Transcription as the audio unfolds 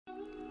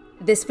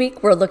This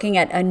week, we're looking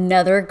at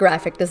another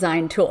graphic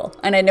design tool.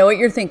 And I know what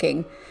you're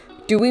thinking,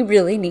 do we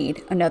really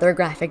need another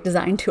graphic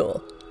design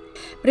tool?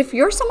 But if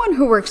you're someone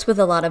who works with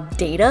a lot of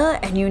data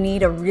and you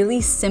need a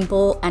really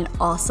simple and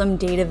awesome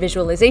data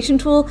visualization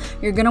tool,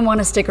 you're gonna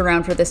wanna stick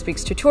around for this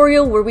week's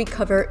tutorial where we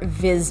cover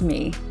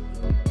Visme.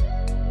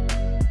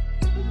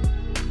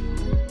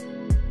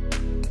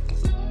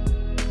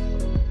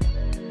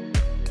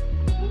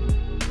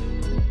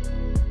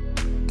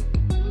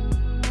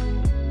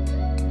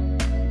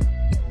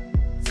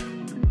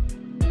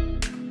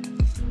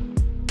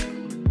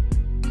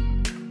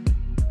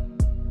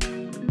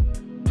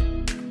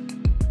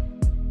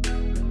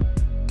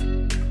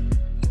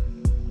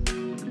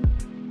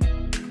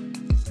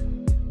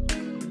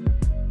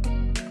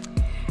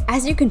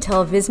 As you can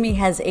tell, Visme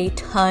has a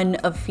ton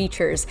of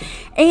features,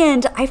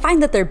 and I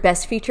find that their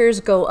best features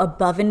go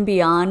above and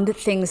beyond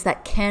things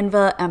that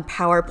Canva and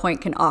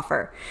PowerPoint can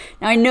offer.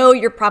 Now, I know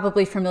you're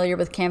probably familiar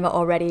with Canva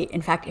already.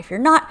 In fact, if you're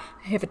not,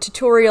 I have a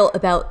tutorial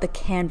about the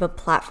Canva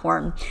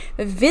platform.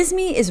 But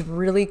Visme is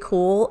really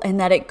cool in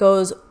that it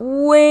goes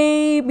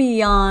way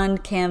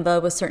beyond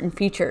Canva with certain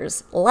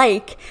features,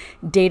 like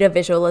data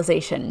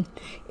visualization.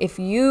 If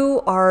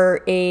you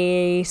are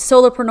a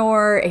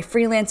solopreneur, a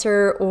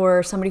freelancer,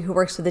 or somebody who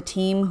works with a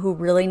team who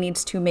really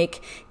needs to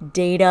make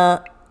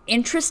data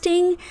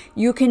interesting,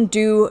 you can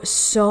do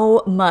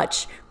so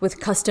much with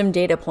custom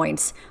data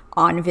points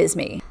on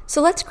Visme.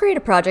 So let's create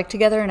a project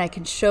together and I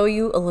can show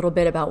you a little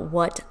bit about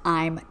what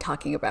I'm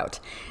talking about.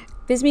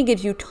 Visme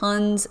gives you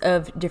tons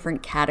of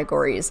different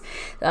categories,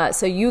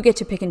 so you get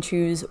to pick and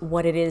choose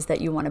what it is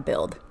that you want to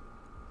build.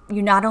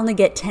 You not only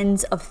get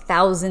tens of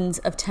thousands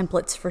of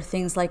templates for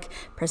things like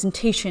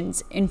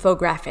presentations,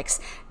 infographics,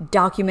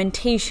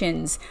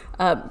 documentations,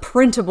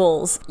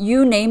 printables,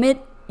 you name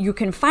it, you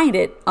can find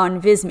it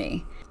on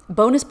Visme.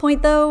 Bonus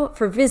point though,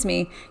 for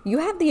Visme, you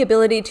have the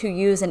ability to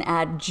use and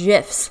add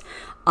GIFs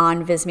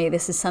on Visme.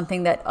 This is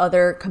something that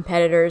other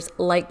competitors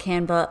like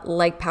Canva,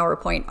 like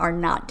PowerPoint are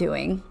not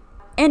doing.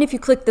 And if you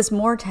click this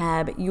More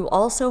tab, you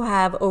also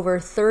have over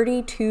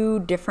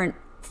 32 different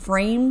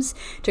frames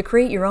to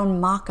create your own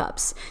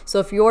mock-ups. So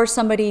if you're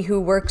somebody who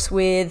works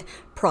with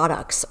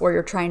products or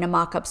you're trying to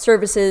mock up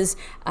services,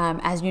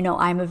 as you know,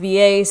 I'm a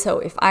VA, so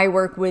if I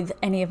work with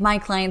any of my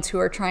clients who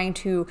are trying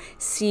to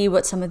see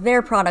what some of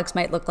their products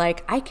might look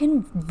like, I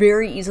can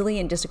very easily,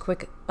 in just a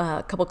quick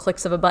couple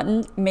clicks of a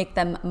button, make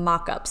them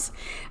mock-ups.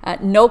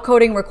 No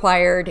coding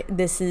required.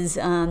 This is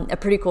a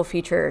pretty cool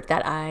feature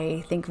that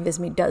I think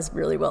Visme does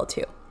really well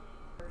too.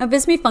 Now,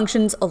 Visme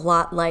functions a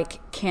lot like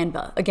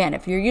Canva. Again,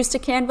 if you're used to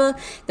Canva,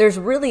 there's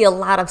really a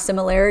lot of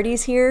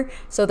similarities here,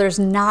 so there's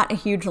not a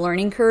huge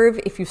learning curve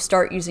if you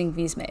start using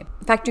Visme.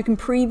 In fact, you can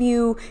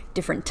preview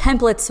different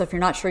templates, so if you're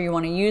not sure you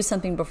want to use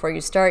something before you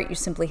start, you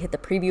simply hit the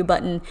preview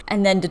button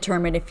and then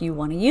determine if you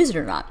want to use it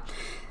or not.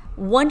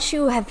 Once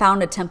you have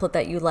found a template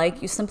that you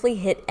like, you simply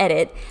hit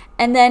edit,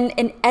 and then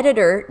an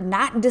editor,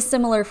 not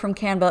dissimilar from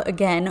Canva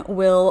again,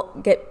 will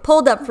get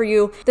pulled up for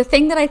you. The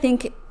thing that I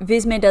think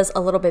Visme does a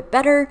little bit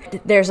better,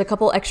 there's a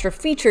couple extra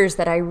features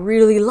that I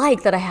really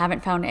like that I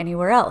haven't found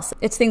anywhere else.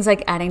 It's things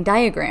like adding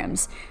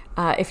diagrams.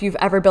 If you've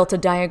ever built a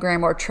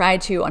diagram or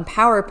tried to on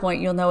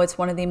PowerPoint, you'll know it's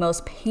one of the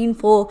most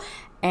painful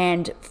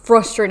and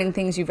frustrating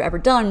things you've ever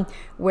done,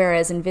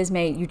 whereas in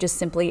Visme, you just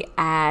simply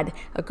add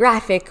a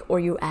graphic or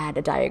you add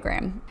a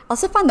diagram. I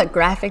also found that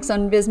graphics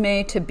on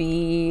Visme to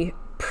be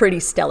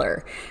pretty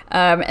stellar,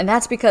 and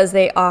that's because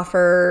they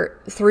offer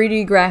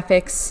 3D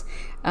graphics,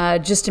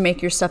 just to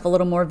make your stuff a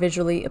little more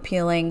visually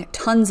appealing,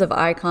 tons of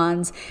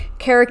icons,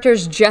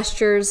 characters,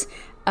 gestures,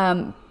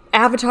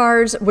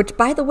 avatars, which,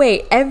 by the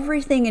way,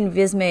 everything in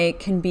Visme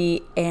can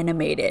be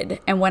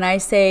animated. And when I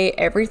say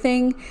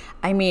everything,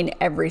 I mean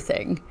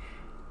everything.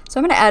 So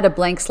I'm going to add a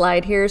blank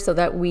slide here so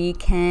that we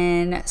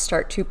can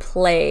start to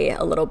play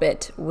a little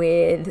bit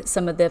with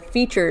some of the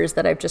features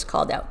that I've just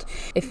called out.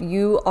 If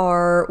you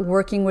are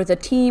working with a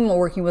team or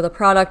working with a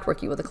product,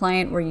 working with a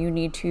client where you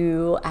need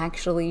to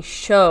actually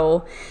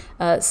show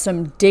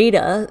some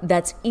data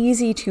that's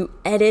easy to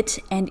edit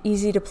and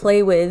easy to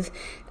play with,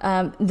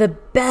 the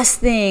best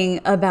thing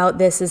about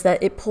this is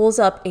that it pulls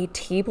up a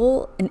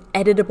table, an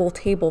editable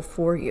table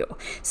for you.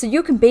 So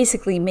you can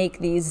basically make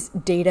these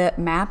data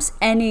maps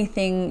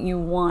anything you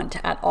want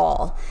at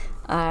all.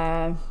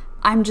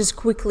 I'm just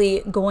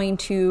quickly going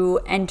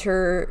to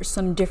enter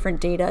some different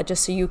data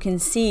just so you can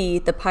see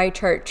the pie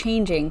chart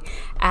changing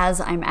as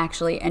I'm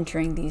actually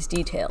entering these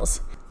details.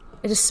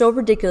 It is so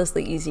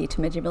ridiculously easy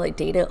to manipulate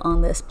data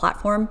on this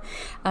platform.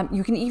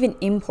 You can even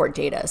import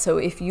data. So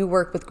if you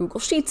work with Google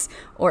Sheets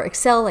or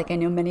Excel, like I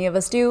know many of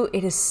us do,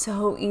 it is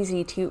so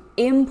easy to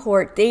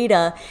import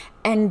data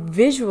and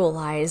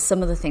visualize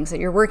some of the things that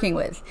you're working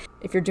with.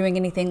 If you're doing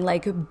anything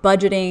like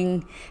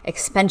budgeting,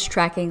 expense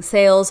tracking,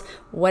 sales,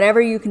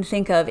 whatever you can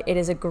think of, it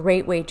is a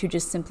great way to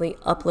just simply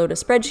upload a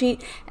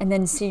spreadsheet and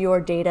then see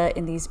your data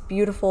in these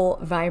beautiful,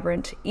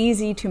 vibrant,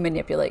 easy to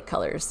manipulate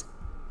colors.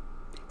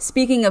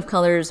 Speaking of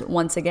colors,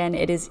 once again,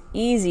 it is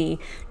easy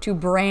to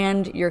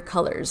brand your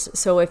colors.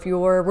 So if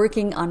you're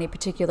working on a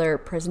particular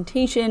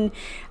presentation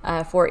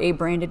for a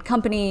branded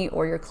company,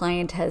 or your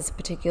client has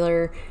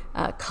particular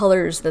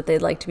colors that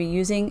they'd like to be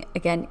using,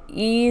 again,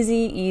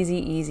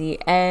 easy.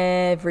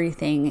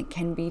 Everything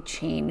can be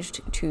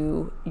changed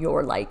to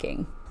your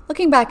liking.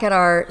 Looking back at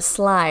our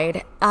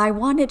slide, I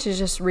wanted to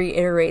just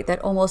reiterate that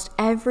almost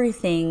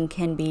everything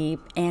can be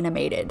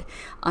animated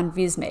on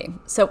Visme.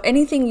 So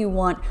anything you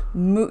want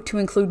to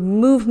include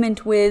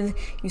movement with,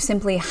 you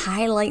simply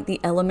highlight the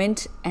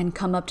element and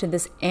come up to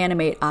this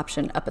animate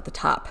option up at the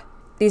top.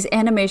 These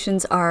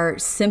animations are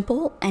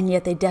simple, and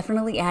yet they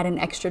definitely add an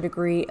extra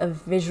degree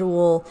of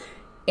visual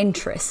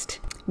interest,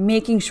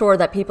 making sure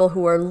that people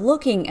who are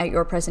looking at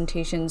your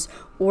presentations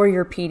or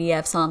your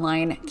PDFs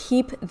online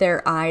keep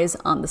their eyes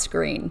on the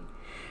screen.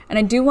 And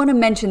I do want to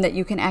mention that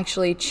you can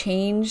actually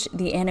change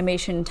the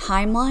animation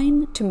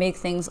timeline to make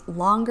things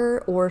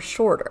longer or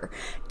shorter.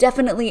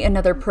 Definitely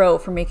another pro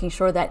for making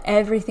sure that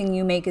everything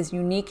you make is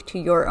unique to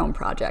your own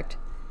project.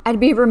 I'd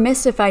be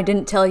remiss if I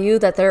didn't tell you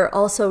that there are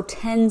also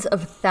tens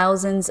of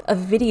thousands of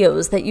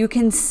videos that you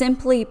can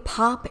simply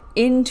pop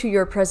into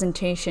your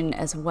presentation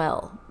as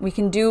well. We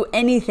can do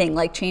anything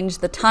like change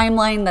the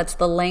timeline, that's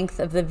the length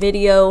of the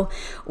video.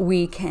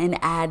 We can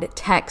add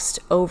text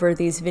over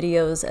these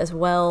videos as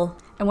well.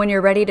 And when you're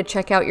ready to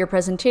check out your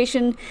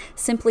presentation,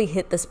 simply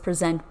hit this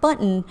present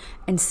button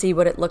and see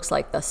what it looks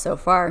like thus so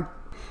far.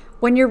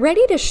 When you're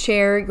ready to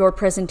share your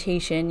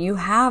presentation, you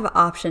have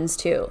options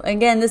too.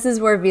 Again, this is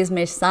where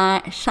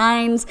Visme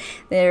shines.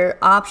 There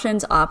are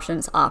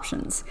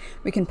options.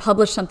 We can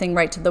publish something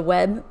right to the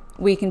web.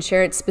 We can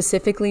share it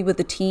specifically with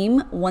the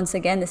team. Once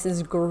again, this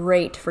is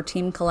great for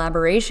team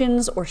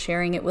collaborations or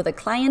sharing it with a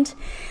client,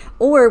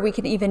 or we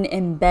can even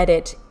embed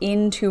it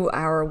into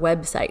our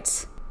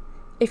websites.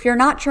 If you're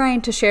not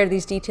trying to share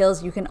these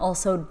details, you can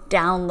also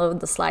download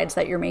the slides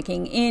that you're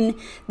making in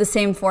the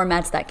same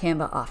formats that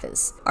Canva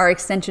offers. Our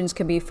extensions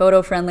can be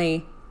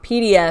photo-friendly,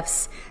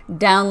 PDFs,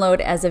 download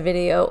as a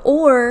video,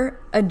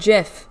 or a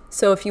GIF.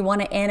 So if you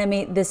want to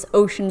animate this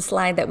ocean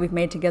slide that we've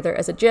made together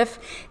as a GIF,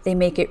 they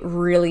make it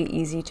really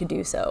easy to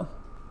do so.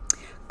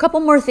 Couple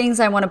more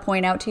things I want to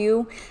point out to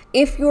you.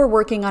 If you're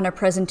working on a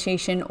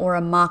presentation or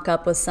a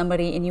mock-up with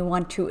somebody and you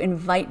want to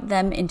invite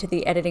them into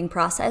the editing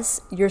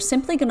process, you're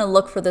simply going to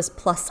look for this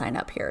plus sign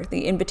up here,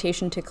 the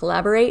invitation to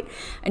collaborate,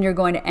 and you're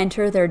going to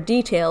enter their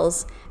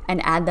details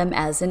and add them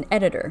as an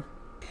editor.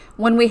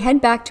 When we head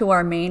back to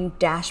our main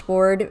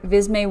dashboard,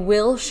 Visme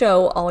will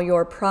show all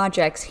your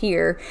projects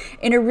here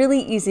in a really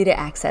easy to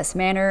access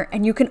manner,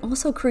 and you can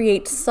also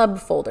create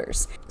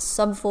subfolders.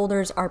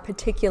 Subfolders are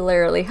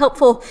particularly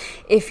helpful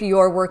if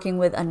you're working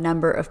with a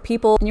number of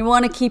people and you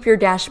want to keep your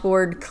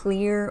dashboard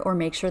clear or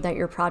make sure that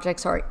your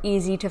projects are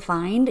easy to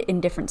find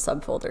in different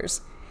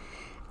subfolders.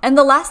 And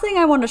the last thing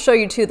I want to show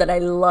you too that I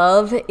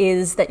love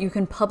is that you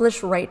can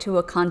publish right to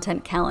a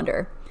content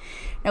calendar.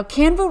 Now,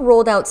 Canva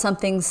rolled out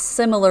something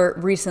similar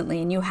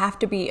recently, and you have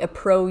to be a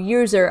pro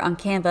user on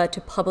Canva to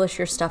publish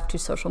your stuff to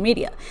social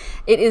media.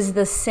 It is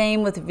the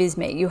same with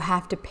Visme. You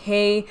have to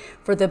pay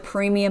for the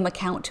premium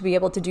account to be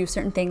able to do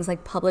certain things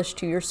like publish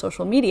to your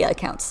social media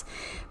accounts.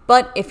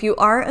 But if you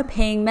are a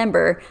paying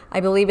member, I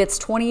believe it's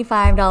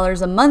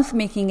 $25 a month,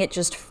 making it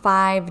just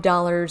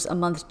 $5 a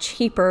month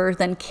cheaper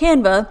than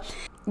Canva.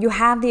 You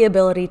have the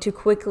ability to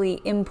quickly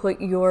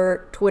input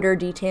your Twitter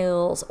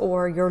details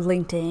or your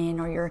LinkedIn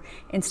or your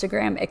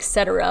Instagram,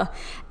 etc.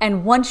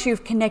 And once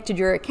you've connected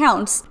your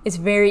accounts, it's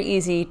very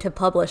easy to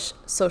publish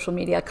social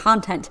media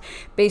content.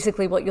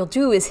 Basically, what you'll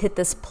do is hit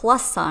this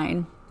plus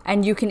sign,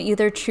 and you can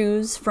either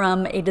choose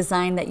from a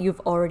design that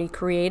you've already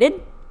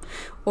created,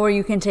 or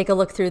you can take a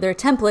look through their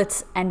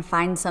templates and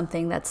find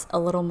something that's a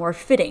little more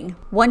fitting.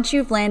 Once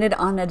you've landed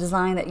on a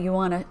design that you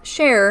want to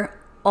share,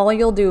 all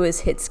you'll do is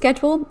hit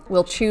schedule.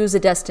 We'll choose a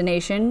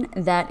destination,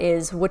 that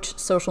is which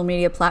social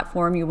media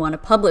platform you want to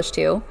publish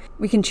to.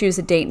 We can choose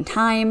a date and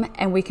time,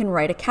 and we can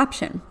write a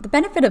caption. The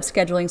benefit of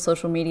scheduling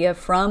social media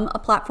from a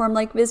platform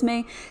like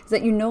Visme is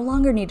that you no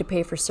longer need to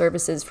pay for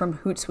services from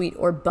Hootsuite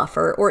or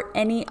Buffer or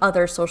any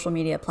other social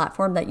media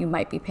platform that you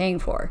might be paying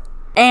for.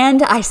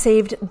 And I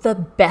saved the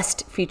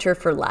best feature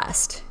for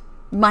last.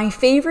 My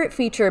favorite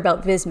feature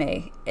about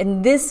Visme,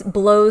 and this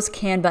blows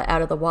Canva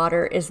out of the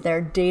water, is their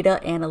data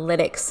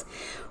analytics.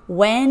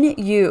 When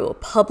you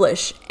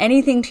publish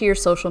anything to your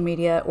social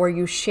media or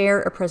you share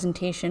a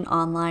presentation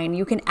online,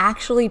 you can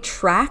actually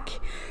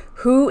track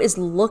who is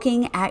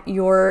looking at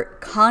your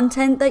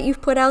content that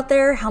you've put out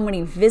there, how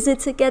many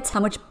visits it gets, how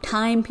much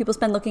time people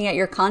spend looking at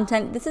your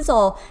content. This is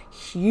all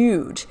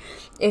huge.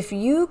 If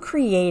you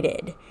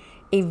created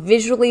a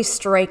visually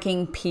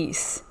striking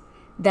piece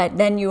that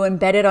then you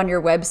embed it on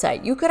your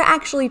website. You could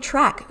actually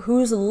track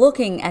who's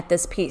looking at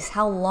this piece.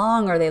 How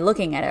long are they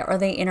looking at it? Are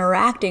they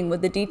interacting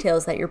with the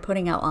details that you're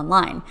putting out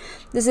online?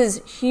 This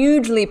is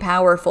hugely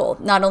powerful,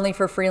 not only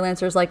for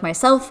freelancers like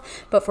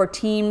myself, but for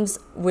teams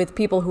with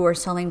people who are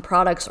selling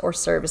products or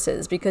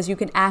services, because you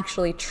can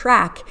actually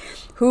track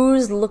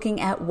who's looking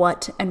at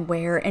what and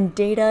where, and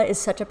data is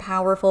such a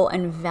powerful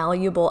and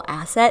valuable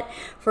asset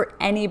for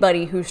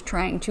anybody who's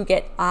trying to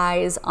get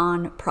eyes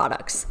on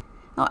products.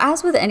 Now,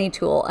 as with any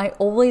tool, I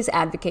always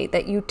advocate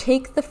that you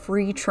take the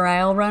free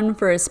trial run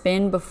for a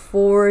spin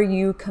before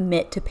you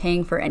commit to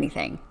paying for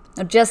anything.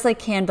 Now, just like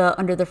Canva,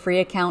 under the free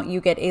account, you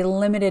get a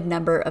limited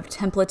number of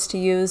templates to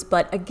use.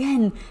 But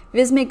again,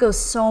 Visme goes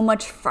so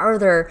much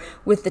farther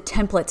with the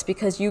templates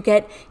because you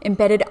get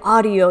embedded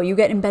audio, you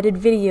get embedded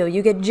video,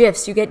 you get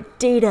GIFs, you get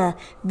data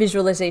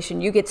visualization.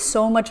 You get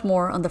so much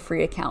more on the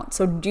free account.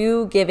 So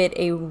do give it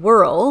a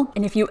whirl.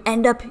 And if you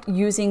end up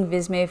using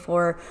Visme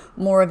for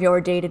more of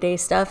your day-to-day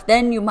stuff,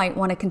 then you might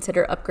want to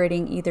consider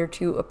upgrading either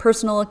to a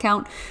personal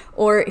account,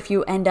 or if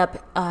you end up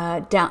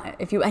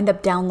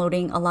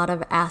downloading a lot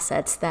of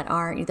assets that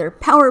are either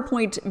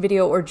PowerPoint,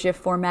 video, or GIF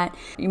format,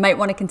 you might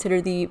want to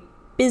consider the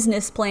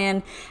business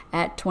plan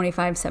at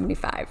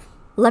 $25.75.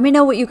 Let me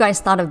know what you guys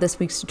thought of this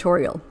week's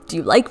tutorial. Do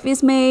you like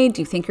Visme?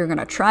 Do you think you're going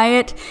to try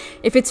it?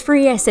 If it's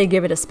free, I say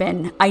give it a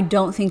spin. I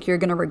don't think you're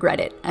going to regret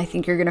it. I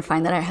think you're going to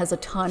find that it has a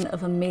ton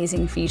of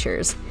amazing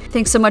features.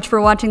 Thanks so much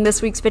for watching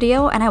this week's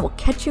video, and I will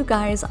catch you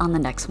guys on the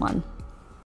next one.